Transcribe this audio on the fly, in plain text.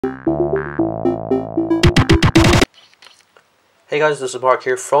Hey guys, this is Mark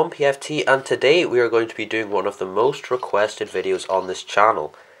here from PFT, and today we are going to be doing one of the most requested videos on this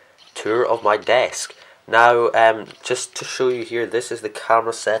channel, tour of my desk. Now, just to show you here, this is the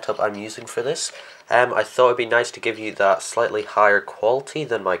camera setup I'm using for this. I thought it'd be nice to give you that slightly higher quality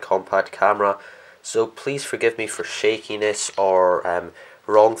than my compact camera, so please forgive me for shakiness or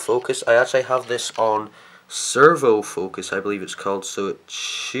wrong focus. I actually have this on servo focus, I believe it's called, so it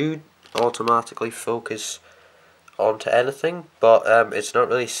should automatically focus onto anything, but it's not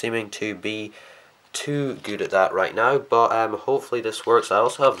really seeming to be too good at that right now, but hopefully this works. I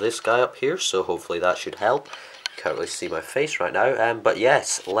also have this guy up here, so hopefully that should help. You can't really see my face right now, but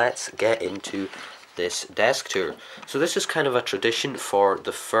yes, let's get into this desk tour. So this is kind of a tradition for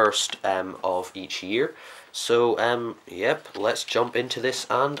the first of each year, so yep, let's jump into this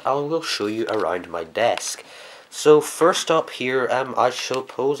and I will show you around my desk. So first up here, I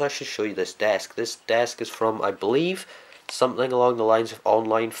suppose I should show you this desk. This desk is from, I believe, something along the lines of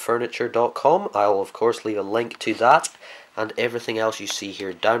onlinefurniture.com. I'll of course leave a link to that and everything else you see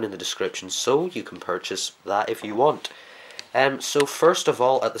here down in the description, so you can purchase that if you want. So first of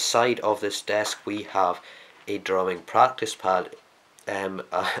all, at the side of this desk we have a drumming practice pad.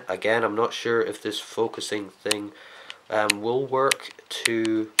 Again, I'm not sure if this focusing thing will work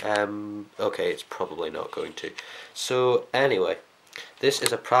to, okay, it's probably not going to. So anyway, this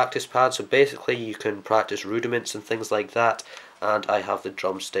is a practice pad, so basically you can practice rudiments and things like that, and I have the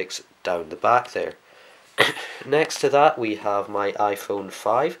drumsticks down the back there. Next to that we have my iPhone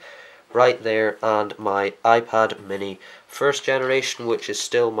 5 right there, and my iPad mini first generation, which is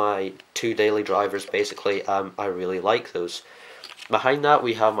still my two daily drivers basically. I really like those. Behind that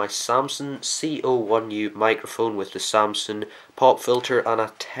we have my Samsung CO1U microphone with the Samsung pop filter and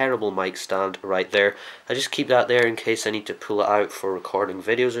a terrible mic stand right there. I just keep that there in case I need to pull it out for recording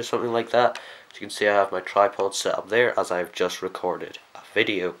videos or something like that. As you can see, I have my tripod set up there as I've just recorded a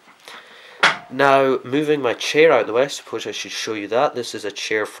video. Now, moving my chair out of the way, I suppose I should show you that. This is a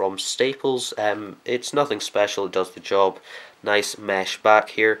chair from Staples. It's nothing special, it does the job. Nice mesh back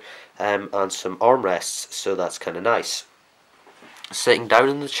here, and some armrests, so that's kind of nice. Sitting down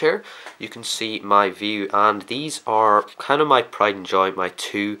in the chair, you can see my view, and these are kind of my pride and joy, my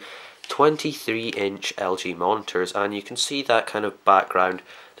two 23-inch LG monitors, and you can see that kind of background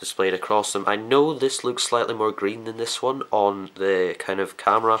displayed across them. I know this looks slightly more green than this one on the kind of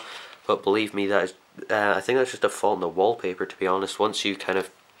camera, but believe me, that is, I think that's just a fault in the wallpaper, to be honest. Once you kind of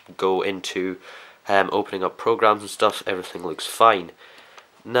go into opening up programs and stuff, everything looks fine.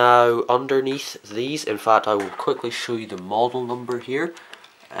 Now, underneath these, in fact, I will quickly show you the model number here,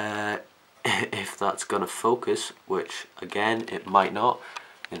 if that's going to focus, which, again, it might not.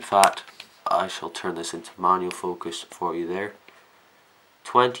 In fact, I shall turn this into manual focus for you there.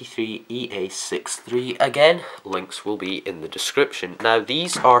 23EA63, again, links will be in the description. Now,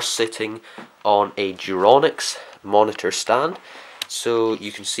 these are sitting on a Duronics monitor stand. So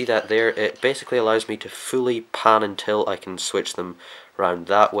you can see that there. It basically allows me to fully pan and tilt. I can switch them round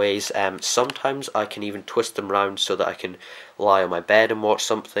that ways. Sometimes I can even twist them round so that I can lie on my bed and watch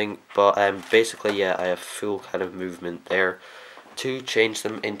something. But basically, yeah, I have full kind of movement there to change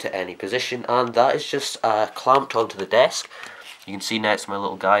them into any position. And that is just clamped onto the desk. You can see next to my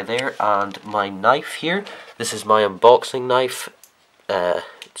little guy there, and my knife here. This is my unboxing knife.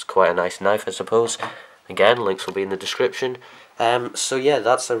 It's quite a nice knife, I suppose. Again, links will be in the description. So yeah,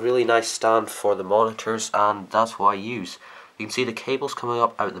 that's a really nice stand for the monitors, and that's what I use. You can see the cables coming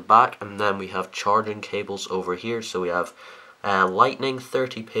up out the back, and then we have charging cables over here. So we have lightning,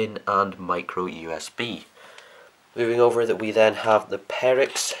 30-pin, and micro USB. Moving over, that we then have the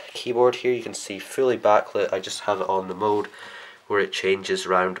Patryk keyboard here. You can see fully backlit. I just have it on the mode where it changes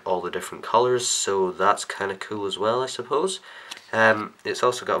around all the different colours, so that's kind of cool as well, I suppose. It's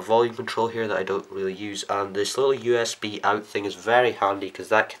also got volume control here that I don't really use, and this little USB out thing is very handy because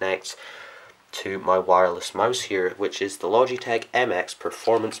that connects to my wireless mouse here, which is the Logitech MX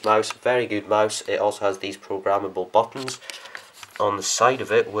Performance mouse. Very good mouse. It also has these programmable buttons on the side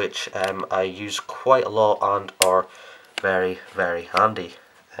of it, which I use quite a lot and are very, very handy.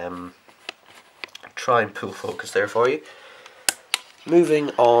 Try and pull focus there for you. Moving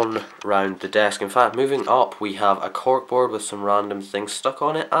on round the desk, in fact moving up, we have a corkboard with some random things stuck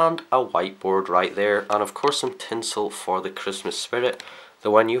on it and a whiteboard right there, and of course some tinsel for the Christmas spirit. The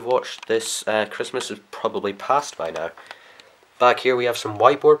one you've watched this Christmas is probably past by now. Back here we have some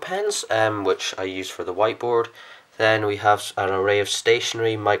whiteboard pens, which I use for the whiteboard. Then we have an array of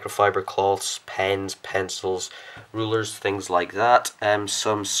stationery, microfiber cloths, pens, pencils, rulers, things like that.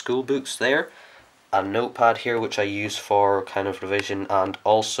 Some school books there. a notepad here which I use for kind of revision, and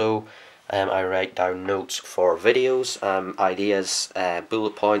also I write down notes for videos, ideas,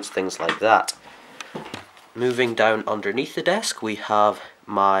 bullet points, things like that. Moving down underneath the desk, we have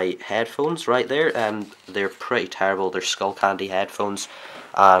my headphones right there. They're pretty terrible. They're Skull Candy headphones.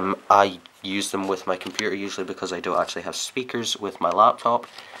 I use them with my computer usually because I don't actually have speakers with my laptop.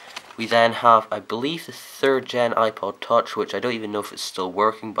 We then have, I believe, the 3rd gen iPod Touch, which I don't even know if it's still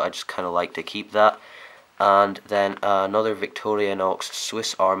working, but I just kind of like to keep that. And then another Victorinox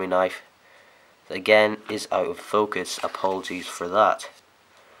Swiss Army knife. Again, is out of focus. Apologies for that.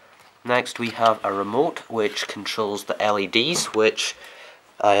 Next we have a remote which controls the LEDs, which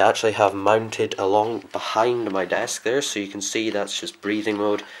I actually have mounted along behind my desk there, so you can see that's just breathing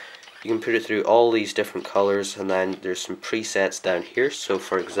mode. You can put it through all these different colours, and then there's some presets down here. So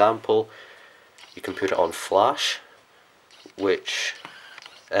for example, you can put it on flash, which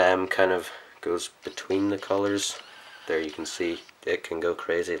kind of goes between the colours. There you can see it can go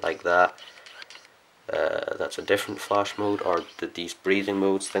crazy like that. That's a different flash mode, or these breathing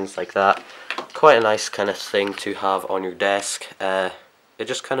modes, things like that. Quite a nice kind of thing to have on your desk. It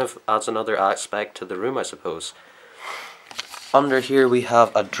just kind of adds another aspect to the room, I suppose. Under here we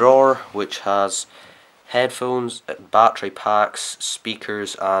have a drawer which has headphones, battery packs,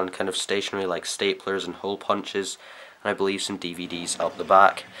 speakers, and kind of stationery like staplers and hole punches, and I believe some DVDs up the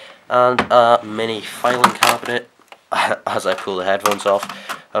back, and a mini filing cabinet. As I pull the headphones off,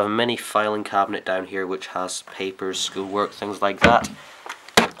 I have a mini filing cabinet down here which has papers, schoolwork, things like that.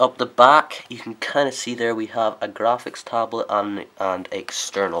 Up the back, you can kind of see there we have a graphics tablet and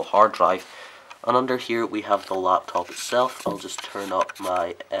external hard drive. And under here we have the laptop itself. I'll just turn up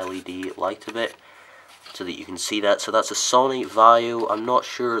my LED light a bit so that you can see that. So that's a Sony Vaio. I'm not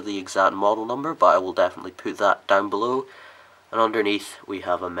sure the exact model number, but I will definitely put that down below. And underneath we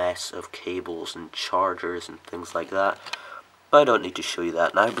have a mess of cables and chargers and things like that. But I don't need to show you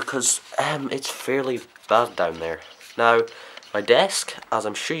that now because it's fairly bad down there. Now, my desk, as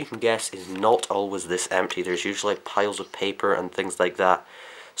I'm sure you can guess, is not always this empty. There's usually piles of paper and things like that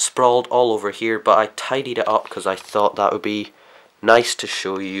sprawled all over here, but I tidied it up because I thought that would be nice to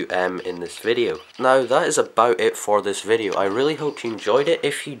show you in this video. Now, that is about it for this video. I really hope you enjoyed it.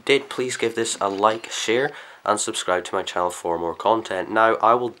 If you did, please give this a like, share, and subscribe to my channel for more content. Now,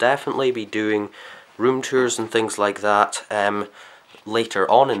 I will definitely be doing room tours and things like that later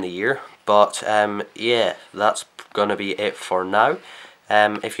on in the year, but yeah, that's gonna be it for now.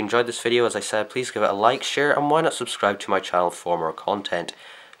 If you enjoyed this video, as I said, please give it a like, share, and why not subscribe to my channel for more content.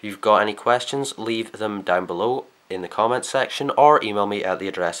 If you've got any questions, leave them down below in the comments section or email me at the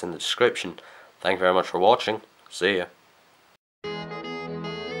address in the description. Thank you very much for watching. See ya.